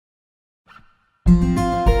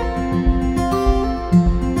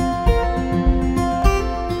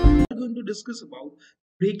to discuss about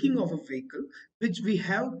braking of a vehicle, which we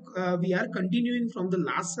are continuing from the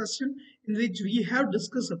last session in which we have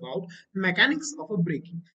discussed about mechanics of a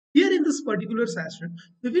braking. Here in this particular session,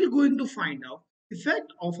 we will going to find out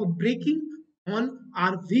effect of a braking on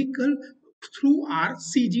our vehicle through our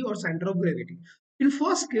CG or center of gravity. In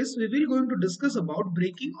first case, we will going to discuss about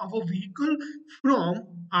braking of a vehicle from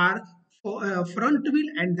our front wheel,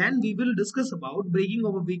 and then we will discuss about braking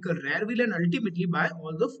of a vehicle rear wheel, and ultimately by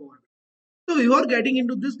all the four. So before getting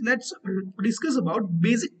into this, let's discuss about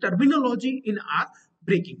basic terminology in our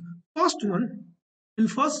braking. First one, in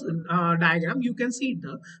first diagram, you can see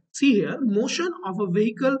here motion of a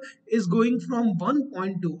vehicle is going from one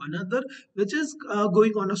point to another, which is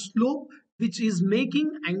going on a slope, which is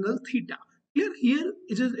making angle theta. Clear here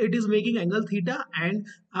it is making angle theta, and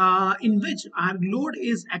in which our load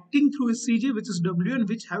is acting through a CG, which is W, and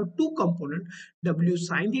which have two components, W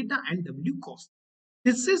sine theta and W cos.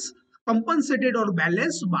 This is compensated or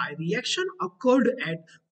balanced by reaction occurred at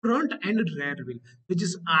front and rear wheel, which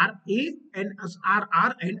is RA and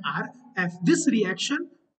RR and RF. This reaction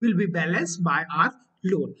will be balanced by our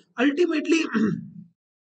load. Ultimately,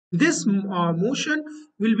 this motion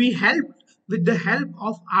will be helped with the help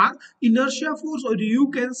of our inertia force, or you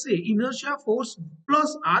can say inertia force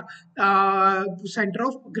plus our center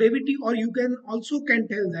of gravity, or you can also can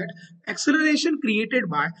tell that acceleration created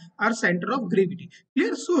by our center of gravity.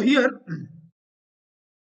 Clear? So here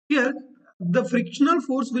the frictional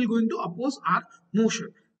force will going to oppose our motion.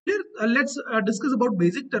 Here let's discuss about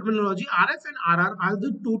basic terminology. RF and RR are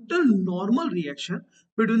the total normal reaction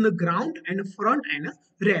between the ground and a front and a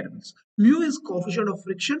rear wheels. Mu is coefficient of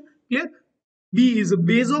friction. Clear? B is a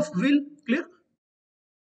base of wheel. Clear?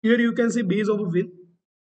 Here you can see base of a wheel.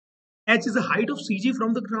 H is the height of CG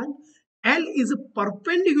from the ground. L is a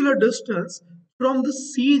perpendicular distance from the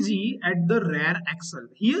CG at the rear axle.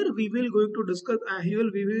 Here we will going to discuss. Here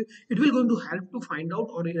we will it will going to help to find out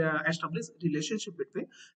or establish relationship between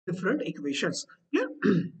different equations. Clear?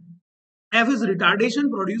 F is retardation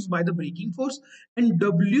produced by the braking force, and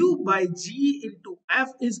W by G into F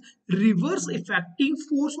is reverse effecting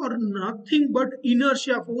force, or nothing but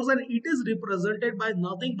inertia force, and it is represented by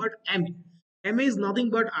nothing but M. M is nothing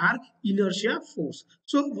but our inertia force.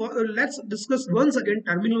 So let's discuss once again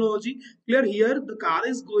terminology. Clear? Here the car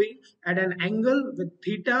is going at an angle with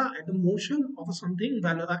theta at the motion of something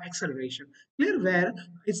acceleration. Clear? Where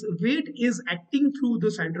its weight is acting through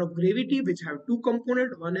the center of gravity, which have two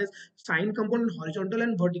components. One is sine component, horizontal,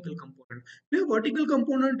 and vertical component. Clear? Vertical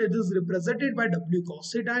component, it is represented by W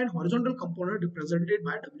cos theta, and horizontal component represented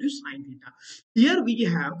by W sine theta. Here we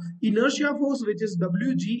have inertia force, which is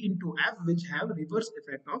Wg into F, which have reverse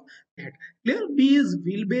effect of that. Clear? B is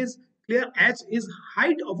wheelbase. Clear? H is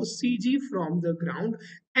height of a CG from the ground,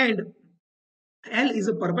 and L is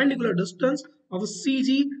a perpendicular distance of a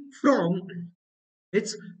CG from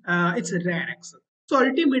its rear axle. So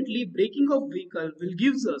ultimately, braking of vehicle will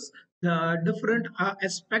gives us the different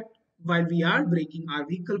aspect while we are braking our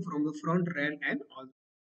vehicle from the front, rear, and all.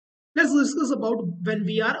 Let's discuss about when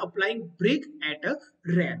we are applying brake at a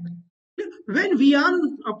rear. When we are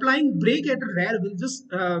applying brake at a rear, we'll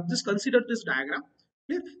just consider this diagram.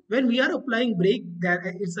 When we are applying brake that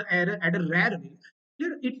is at a rear wheel,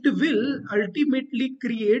 it will ultimately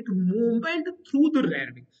create movement through the rear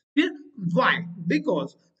wheel. Why?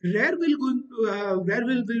 Because rear wheel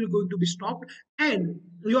will going to be stopped, and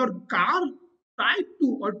your car try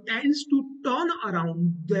to or tends to turn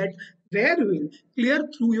around that rear wheel clear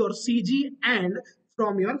through your CG and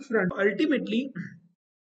from your front.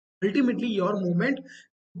 Ultimately your movement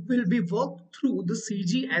will be worked through the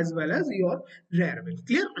CG as well as your rear wheel.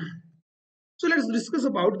 Clear? So let's discuss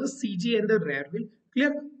about the CG and the rear wheel.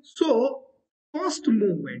 Clear? So first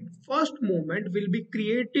movement will be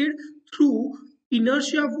created through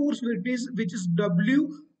inertia force, which is W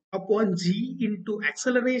upon G into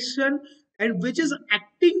acceleration, and which is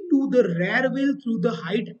acting to the rear wheel through the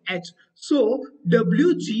height h. So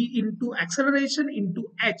Wg into acceleration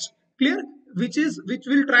into h. Clear? Which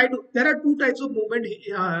will try to. There are two types of movement.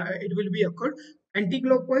 It will be occurred: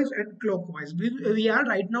 anti-clockwise and clockwise. We are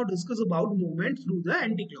right now discuss about movement through the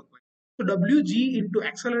anti-clockwise. So Wg into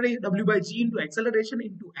acceleration, W by G into acceleration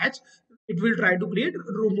into h, it will try to create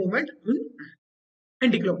movement in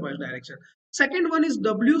anti-clockwise direction. Second one is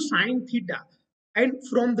W sine theta. And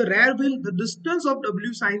from the rear wheel, the distance of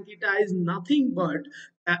W sine theta is nothing but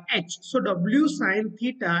h. So W sine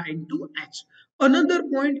theta into h. Another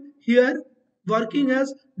point here working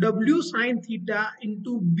as W sine theta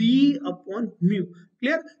into B upon mu.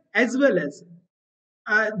 Clear? As well as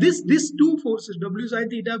this two forces W sine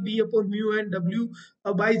theta B upon mu and W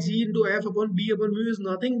by G into F upon B upon mu is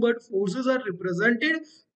nothing but forces are represented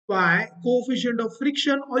by coefficient of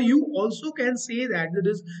friction, or you also can say that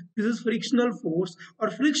this is frictional force or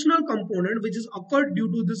frictional component which is occurred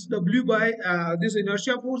due to this W by this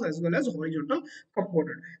inertia force as well as horizontal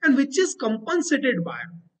component, and which is compensated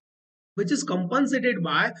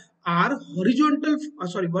by our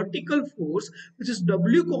vertical force, which is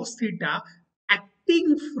W cos theta,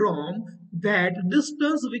 acting from that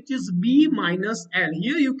distance which is B minus L.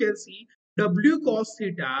 Here you can see W cos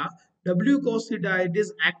theta, it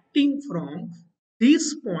is acting from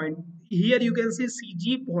this point. Here you can see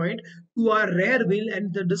CG point to our rear wheel,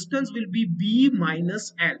 and the distance will be B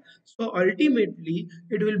minus L. So ultimately,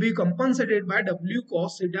 it will be compensated by W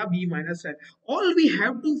cos theta B minus L. All we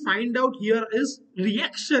have to find out here is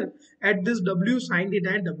reaction at this W sin theta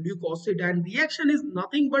and W cos theta, and reaction is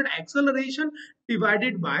nothing but acceleration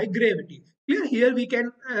divided by gravity. Here we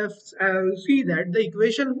can see that the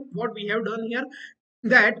equation what we have done here,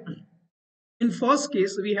 that in first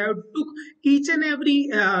case we have took each and every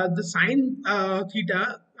the sine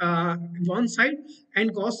theta one side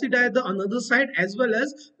and cos theta at the another side, as well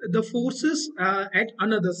as the forces at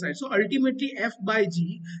another side. So ultimately F by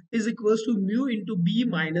G is equals to mu into B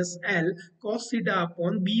minus L cos theta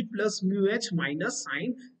upon B plus mu H minus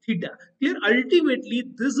sine theta. Clear? Ultimately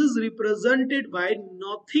this is represented by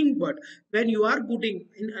nothing but, when you are putting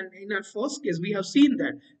in our first case we have seen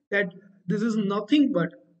that this is nothing but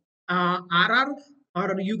RR,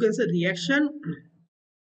 or you can say reaction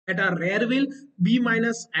at our rear wheel B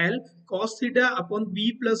minus L cos theta upon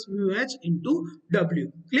B plus mu H into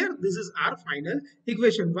W. Clear? This is our final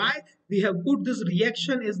equation. Why? We have put this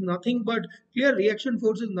reaction is nothing but, clear, reaction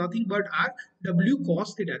force is nothing but our W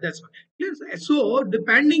cos theta. That's why. Clear? So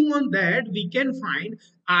depending on that, we can find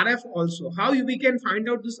RF also. How we can find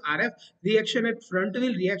out this RF? Reaction at front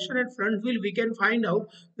wheel. Reaction at front wheel we can find out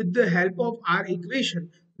with the help of our equation,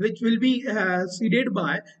 which will be seeded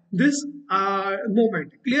by this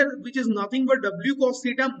moment. Clear? Which is nothing but W cos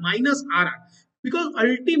theta minus RR, because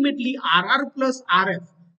ultimately RR plus RF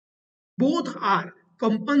both are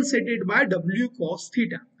compensated by W cos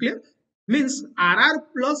theta. Clear? Means RR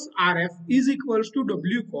plus RF is equals to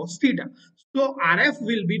W cos theta. So RF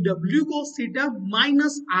will be W cos theta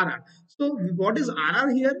minus RR. So what is RR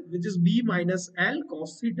here? Which is B minus L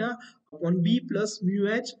cos theta upon B plus mu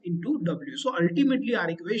H into W. So ultimately our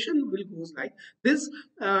equation will goes like this.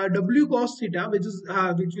 W cos theta, which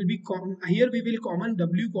will be here we will common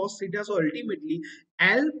W cos theta. So ultimately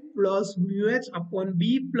L plus mu H upon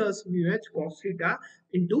B plus mu H cos theta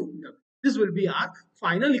into W. This will be our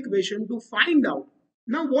final equation to find out.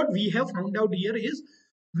 Now what we have found out here is,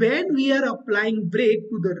 when we are applying brake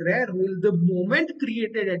to the rear wheel, the moment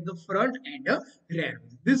created at the front and the rear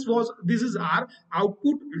wheel. This is our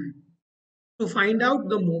output to find out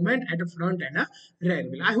the moment at a front and a rear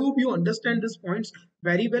wheel. I hope you understand these points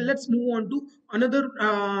very well. Let's move on to another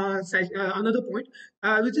point,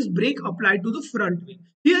 which is brake applied to the front wheel.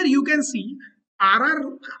 Here you can see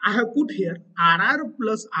RR, I have put here RR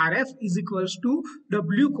plus RF is equals to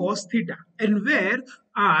W cos theta, and where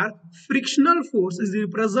our frictional force is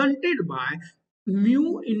represented by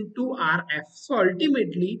mu into RF. So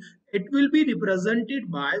ultimately it will be represented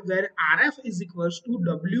by where RF is equals to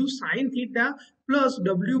W sine theta plus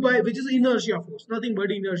W by, which is inertia force, nothing but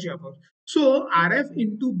inertia force. So RF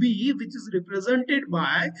into B, which is represented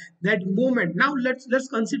by that moment. Now let's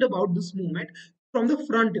consider about this moment from the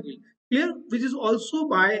front wheel. Clear? Which is also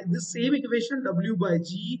by the same equation, W by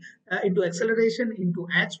G into acceleration into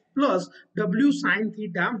H plus W sine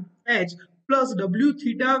theta H plus W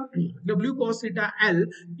cos theta L.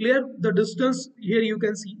 Clear? The distance here you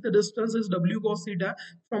can see the distance is W cos theta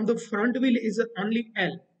from the front wheel is only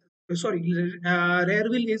L. Sorry, rear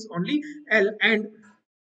wheel is only L, and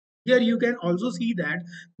here you can also see that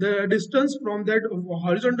the distance from that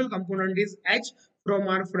horizontal component is H from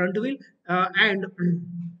our front wheel, and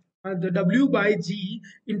the W by G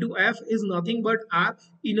into F is nothing but our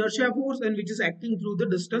inertia force, and which is acting through the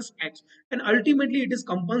distance H. And ultimately it is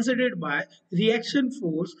compensated by reaction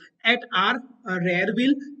force at our rear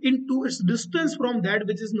wheel into its distance from that,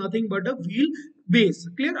 which is nothing but a wheel base.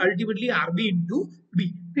 Clear? Ultimately RB into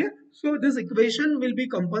B. Clear? So this equation will be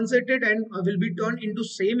compensated and will be turned into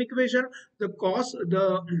same equation. The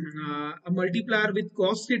multiplier with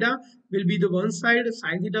cos theta will be the one side,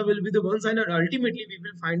 sin theta will be the one side, and ultimately we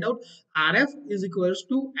will find out RF is equals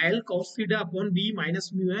to L cos theta upon B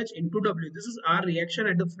minus mu H into W. This is our reaction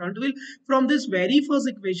at the front wheel. From this very first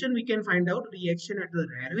equation, we can find out reaction at the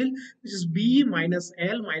rear wheel, which is B minus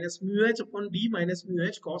L minus mu H upon B minus mu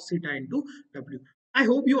H cos theta into W. I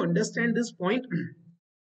hope you understand this point.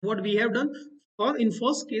 What we have done, for in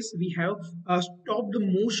first case we have stopped the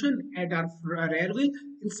motion at our rear wheel.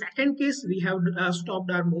 In second case we have stopped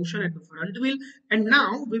our motion at the front wheel, and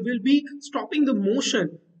now we will be stopping the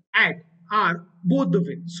motion at our both the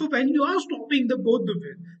wheel. So when you are stopping the both the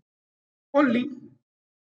wheel, only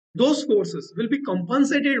those forces will be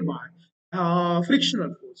compensated by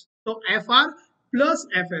frictional force. So Fr plus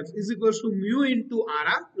Ff is equals to mu into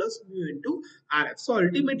Rr plus mu into Rf. So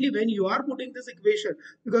ultimately, when you are putting this equation,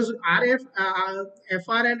 because Fr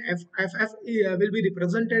and Ff will be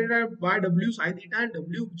represented by W sin theta and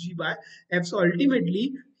Wg by F. So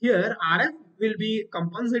ultimately, here Rf will be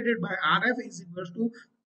compensated by Rf is equals to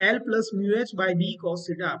L plus mu h by d cos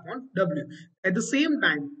theta upon W. At the same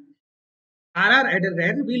time, RR at a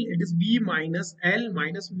rear wheel, it is B minus L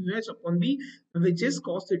minus mu H upon B, which is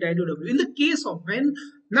cos theta into W. In the case of when,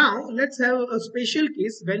 now let's have a special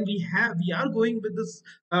case when we are going with this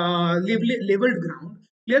leveled ground.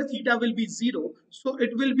 Here theta will be 0, so it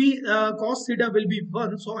will be cos theta will be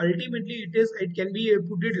 1. So ultimately it can be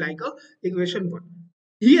put it like a equation 1.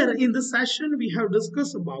 Here in this session we have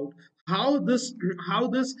discussed about how this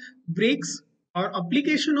brakes or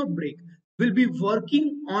application of brake will be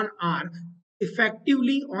working on our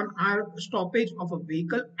effectively on our stoppage of a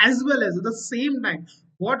vehicle, as well as at the same time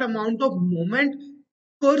what amount of moment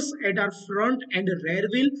occurs at our front and rear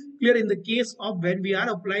wheel. Clear, in the case of when we are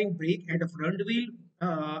applying brake at a front wheel,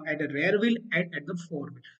 at a rear wheel, and at the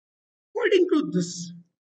forward. According to this,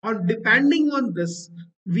 or depending on this,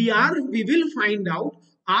 we will find out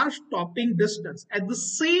our stopping distance at the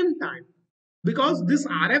same time, because this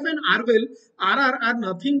RF and RR are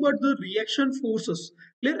nothing but the reaction forces.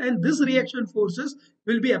 Clear, and this reaction forces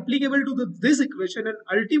will be applicable to this equation, and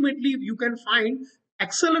ultimately you can find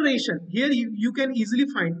acceleration. Here you can easily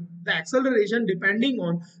find the acceleration depending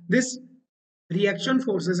on this reaction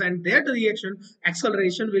forces, and that reaction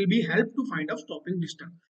acceleration will be help to find out stopping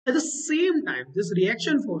distance. At the same time, this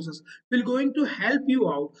reaction forces will going to help you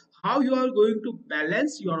out how you are going to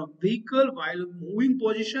balance your vehicle while moving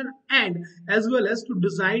position, and as well as to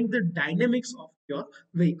design the dynamics of your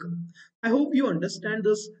vehicle. I hope you understand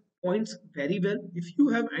this points very well. If you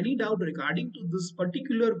have any doubt regarding to this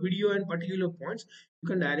particular video and particular points, you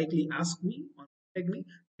can directly ask me or contact me.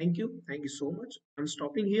 Thank you. Thank you so much. I'm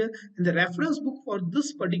stopping here. And the reference book for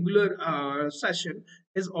this particular session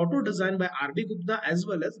is Auto Design by R.B. Gupta, as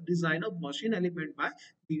well as Design of Machine Element by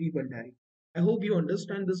D.V. Bhandari. I hope you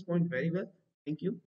understand this point very well. Thank you.